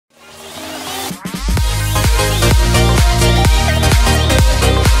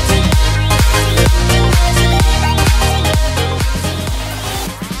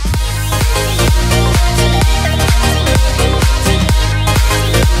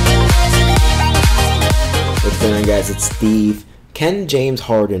going, guys? It's Steve. Can James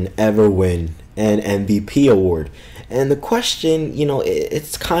Harden ever win an MVP award? And the question,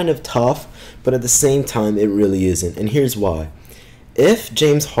 it's kind of tough, but at the same time, it really isn't. And here's why. If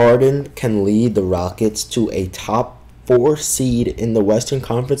James Harden can lead the Rockets to a top 4 seed in the Western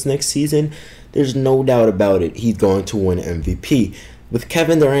Conference next season, there's no doubt about it. He's going to win MVP. With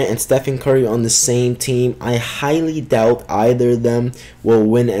Kevin Durant and Stephen Curry on the same team, I highly doubt either of them will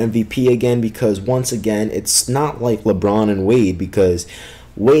win MVP again, because once again, it's not like LeBron and Wade, because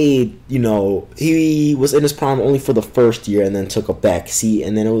Wade, he was in his prime only for the first year and then took a back seat,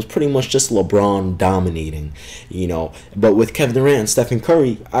 and then it was pretty much just LeBron dominating, But with Kevin Durant and Stephen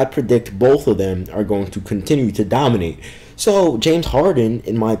Curry, I predict both of them are going to continue to dominate. So James Harden,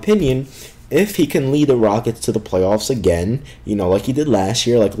 in my opinion, if he can lead the Rockets to the playoffs again, like he did last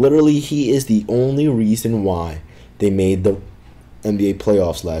year, like literally he is the only reason why they made the NBA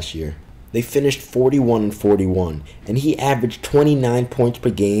playoffs last year. They finished 41-41, and he averaged 29 points per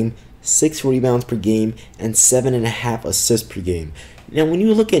game, 6 rebounds per game, and 7.5 assists per game. Now, when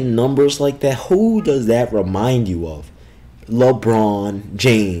you look at numbers like that, who does that remind you of? LeBron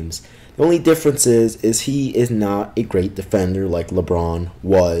James. The only difference is he is not a great defender like LeBron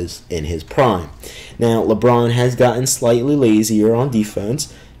was in his prime. Now, LeBron has gotten slightly lazier on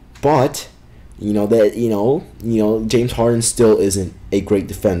defense, but James Harden still isn't a great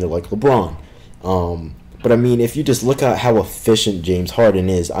defender like LeBron. But I mean, if you just look at how efficient James Harden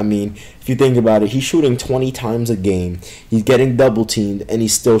is, I mean, if you think about it, he's shooting 20 times a game, he's getting double teamed, and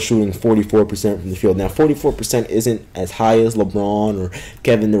he's still shooting 44% from the field. Now, 44% isn't as high as LeBron or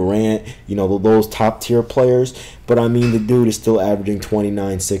Kevin Durant, those top tier players, but I mean, the dude is still averaging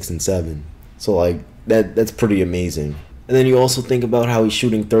 29, 6, and 7. So like that's pretty amazing. And then you also think about how he's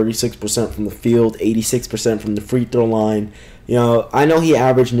shooting 36% from the field, 86% from the free throw line. I know he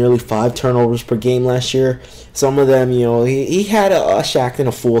averaged nearly 5 turnovers per game last year. Some of them, he had a Shaq in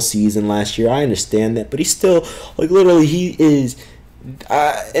a full season last year. I understand that. But he's still, literally, he is,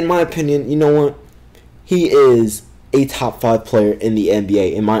 in my opinion, he is a top 5 player in the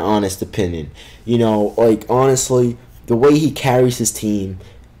NBA, in my honest opinion. Honestly, the way he carries his team,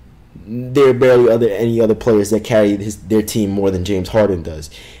 there are barely any other players that carry their team more than James Harden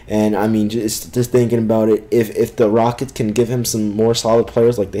does. And I mean, just thinking about it, if the Rockets can give him some more solid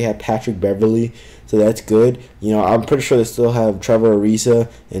players, like they have Patrick Beverley, so that's good. I'm pretty sure they still have Trevor Ariza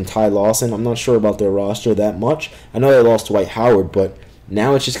and Ty Lawson. I'm not sure about their roster that much. I know they lost Dwight Howard, but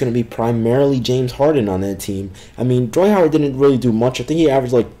now it's just going to be primarily James Harden on that team. I mean, Dwight Howard didn't really do much. I think he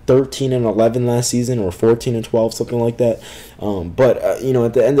averaged 13 and 11 last season, or 14 and 12, something like that. But at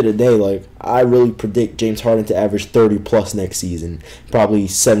the end of the day, I really predict James Harden to average 30 plus next season, probably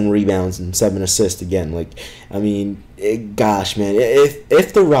 7 rebounds and 7 assists again. Gosh, man,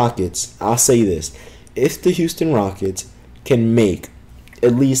 if the Rockets, I'll say this, if the Houston Rockets can make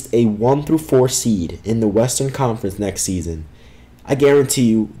at least a 1-4 seed in the Western Conference next season, I guarantee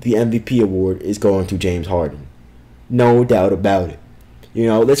you the MVP award is going to James Harden. No doubt about it.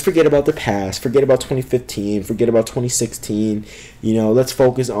 Let's forget about the past. Forget about 2015. Forget about 2016. Let's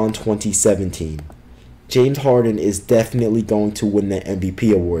focus on 2017. James Harden is definitely going to win the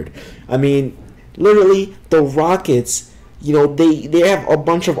MVP award. I mean, literally, the Rockets, they have a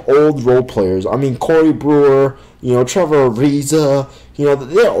bunch of old role players. I mean, Corey Brewer, Trevor Ariza,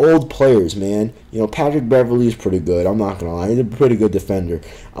 they're old players, man. Patrick Beverley is pretty good. I'm not going to lie. He's a pretty good defender.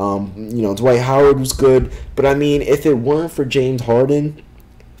 Dwight Howard was good. But, I mean, if it weren't for James Harden,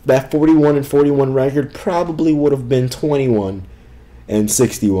 that 41-41 record probably would have been 21-61.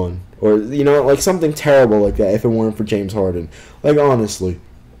 Or, something terrible like that if it weren't for James Harden. Honestly.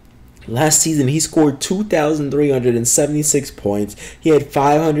 Last season, he scored 2,376 points. He had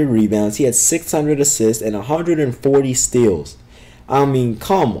 500 rebounds. He had 600 assists and 140 steals. I mean,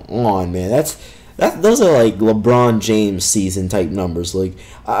 come on, man. Those are LeBron James season type numbers. The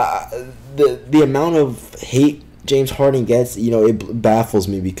amount of hate James Harden gets, it baffles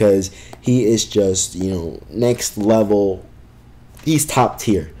me, because he is just, next level. He's top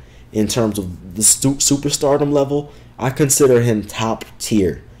tier in terms of the superstardom level. I consider him top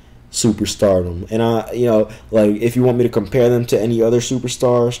tier superstardom. And if you want me to compare them to any other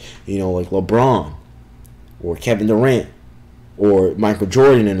superstars, like LeBron or Kevin Durant or Michael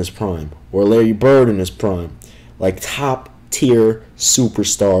Jordan in his prime or Larry Bird in his prime, top tier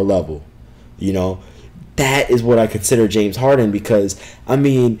superstar level, that is what I consider James Harden. Because I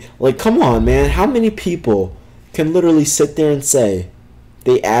mean, come on, man, how many people can literally sit there and say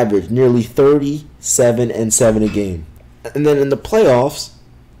they average nearly 37 and 7 a game, and then in the playoffs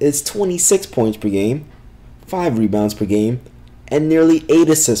it's 26 points per game, 5 rebounds per game, and nearly 8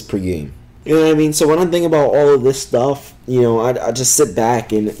 assists per game. You know what I mean? So when I'm thinking about all of this stuff, I just sit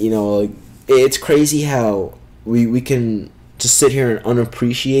back and, like, it's crazy how we can just sit here and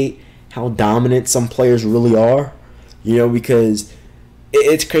unappreciate how dominant some players really are. Because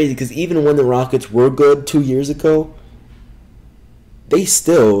it's crazy because even when the Rockets were good 2 years ago, he was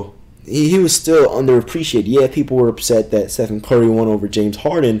still underappreciated. Yeah, people were upset that Stephen Curry won over James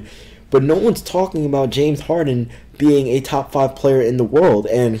Harden, but no one's talking about James Harden being a top 5 player in the world,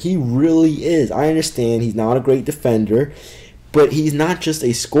 and he really is. I understand he's not a great defender, but he's not just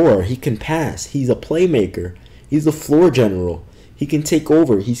a scorer. He can pass. He's a playmaker. He's a floor general. He can take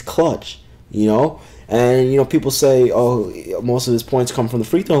over. He's clutch, And, people say, oh, most of his points come from the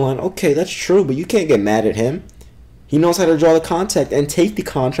free throw line. Okay, that's true, but you can't get mad at him. He knows how to draw the contact and take the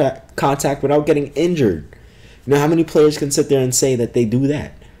contact without getting injured. How many players can sit there and say that they do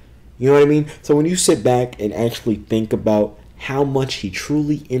that? You know what I mean? So when you sit back and actually think about how much he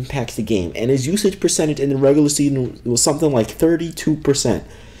truly impacts the game, and his usage percentage in the regular season was something like 32%.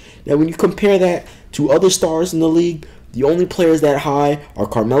 Now when you compare that to other stars in the league, the only players that high are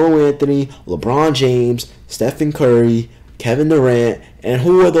Carmelo Anthony, LeBron James, Stephen Curry, Kevin Durant, and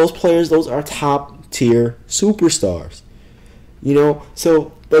who are those players? Those are top tier superstars.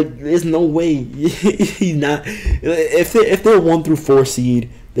 So like there's no way he's not. If they're 1 through 4 seed,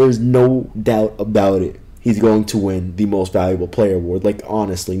 there's no doubt about it. He's going to win the most valuable player award. Like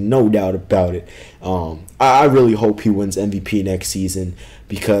honestly, no doubt about it. I really hope he wins MVP next season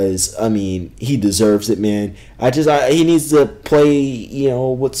because he deserves it, man. He needs to play,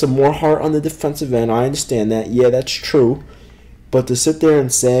 with some more heart on the defensive end. I understand that. Yeah, that's true. But to sit there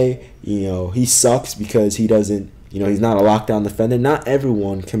and say, he sucks because he doesn't, he's not a lockdown defender. Not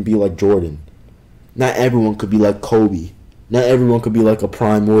everyone can be like Jordan. Not everyone could be like Kobe. Not everyone could be like a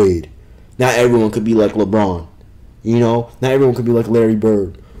prime Wade. Not everyone could be like LeBron. Not everyone could be like Larry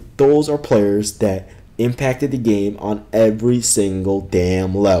Bird. Those are players that impacted the game on every single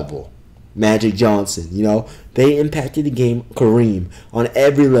damn level. Magic Johnson, they impacted the game. Kareem, on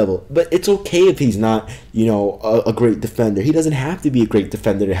every level. But it's okay if he's not, a great defender. He doesn't have to be a great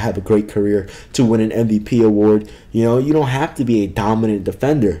defender to have a great career to win an MVP award. You don't have to be a dominant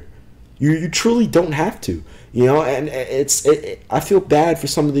defender. You truly don't have to. And I feel bad for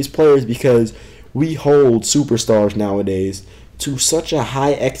some of these players because we hold superstars nowadays to such a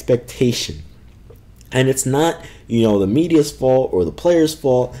high expectation. And it's not, the media's fault or the players'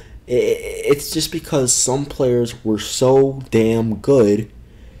 fault. It's just because some players were so damn good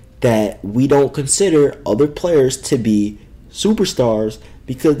that we don't consider other players to be superstars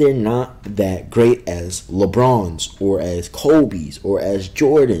because they're not that great as LeBrons or as Kobe's or as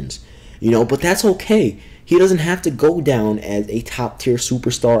Jordans. But that's okay. He doesn't have to go down as a top tier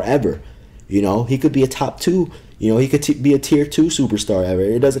superstar ever. He could be a top 2. He could be a tier 2 superstar ever.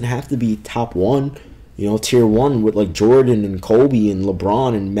 It doesn't have to be top 1. Tier 1 with like Jordan and Kobe and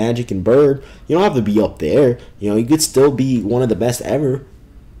LeBron and Magic and Bird. You don't have to be up there. You could still be one of the best ever.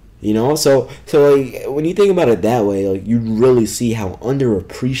 So like when you think about it that way, like you really see how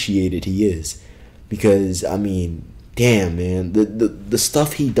underappreciated he is. Because damn man, the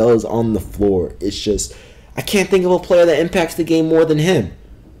stuff he does on the floor, it's just I can't think of a player that impacts the game more than him.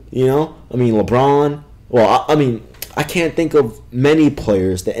 LeBron. Well, I can't think of many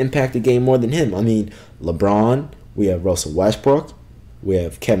players that impact the game more than him. LeBron, we have Russell Westbrook, we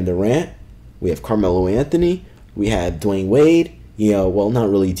have Kevin Durant, we have Carmelo Anthony, we have Dwyane Wade. Well, not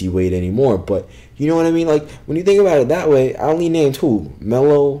really D Wade anymore, but you know what I mean? Like, when you think about it that way, I only named who?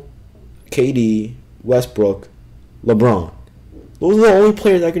 Melo, KD, Westbrook, LeBron. Those are the only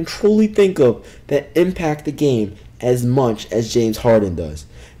players I can truly think of that impact the game as much as James Harden does.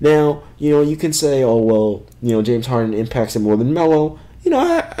 Now, you can say, oh, well, James Harden impacts it more than Melo.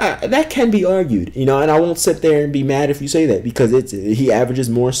 That can be argued, and I won't sit there and be mad if you say that because he averages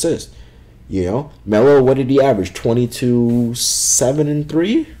more assists. Melo, what did he average? 22, 7 and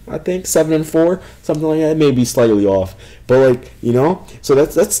 3, I think, 7 and 4, something like that. Maybe slightly off, but so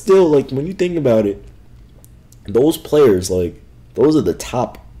that's still like when you think about it, those players those are the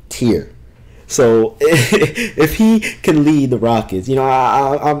top tier. So if he can lead the Rockets,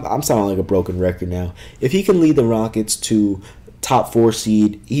 I'm sounding like a broken record now. If he can lead the Rockets to top 4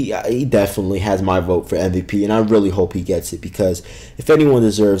 seed, he definitely has my vote for MVP, and I really hope he gets it because if anyone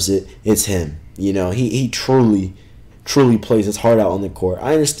deserves it, it's him. He truly plays his heart out on the court.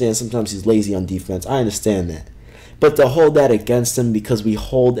 I understand sometimes he's lazy on defense. I understand that. But to hold that against him because we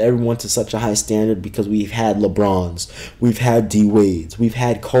hold everyone to such a high standard because we've had LeBrons, we've had D Wades, we've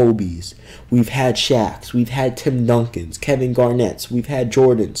had Kobe's, we've had Shaqs, we've had Tim Duncans, Kevin Garnett's, we've had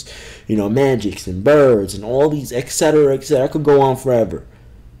Jordans, Magics and Birds and all these, etc., etc. I could go on forever.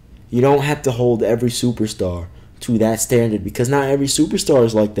 You don't have to hold every superstar to that standard because not every superstar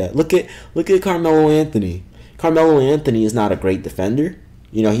is like that. Look at Carmelo Anthony. Carmelo Anthony is not a great defender.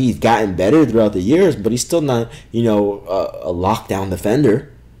 You know, he's gotten better throughout the years, but he's still not, you know, a lockdown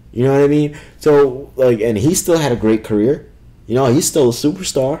defender. You know what I mean? So, like, and he still had a great career. You know, he's still a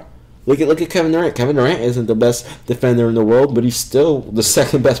superstar. Look at Kevin Durant. Kevin Durant isn't the best defender in the world, but he's still the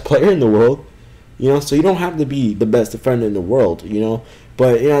second best player in the world. You know, so you don't have to be the best defender in the world, you know.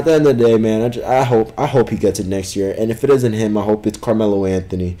 But, you know, at the end of the day, man, I hope he gets it next year. And if it isn't him, I hope it's Carmelo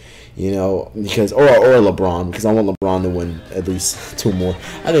Anthony, you know, because or LeBron, because I want LeBron to win at least 2 more.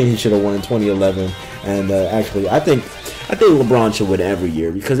 I think he should have won in 2011. And actually, I think LeBron should win every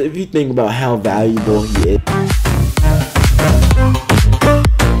year because if you think about how valuable he is.